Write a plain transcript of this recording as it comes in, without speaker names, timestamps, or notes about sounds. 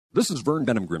This is Vern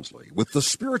Benham Grimsley with the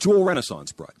Spiritual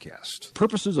Renaissance Broadcast.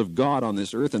 Purposes of God on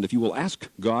this earth, and if you will ask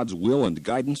God's will and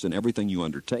guidance in everything you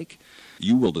undertake,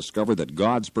 you will discover that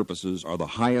God's purposes are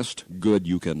the highest good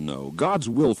you can know. God's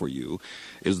will for you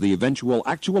is the eventual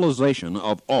actualization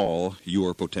of all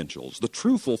your potentials, the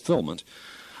true fulfillment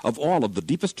of all of the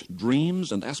deepest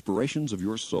dreams and aspirations of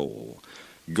your soul.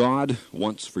 God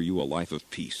wants for you a life of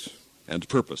peace and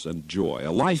purpose and joy,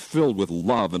 a life filled with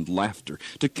love and laughter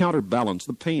to counterbalance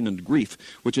the pain and grief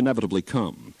which inevitably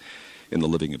come in the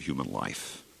living of human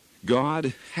life.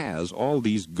 God has all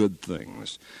these good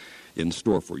things in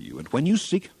store for you, and when you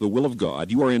seek the will of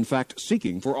God, you are in fact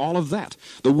seeking for all of that.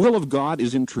 The will of God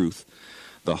is in truth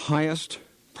the highest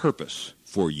purpose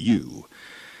for you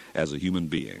as a human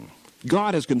being.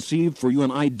 God has conceived for you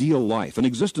an ideal life, an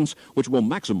existence which will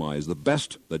maximize the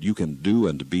best that you can do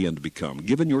and be and become,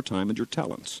 given your time and your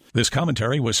talents. This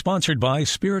commentary was sponsored by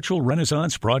Spiritual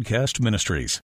Renaissance Broadcast Ministries.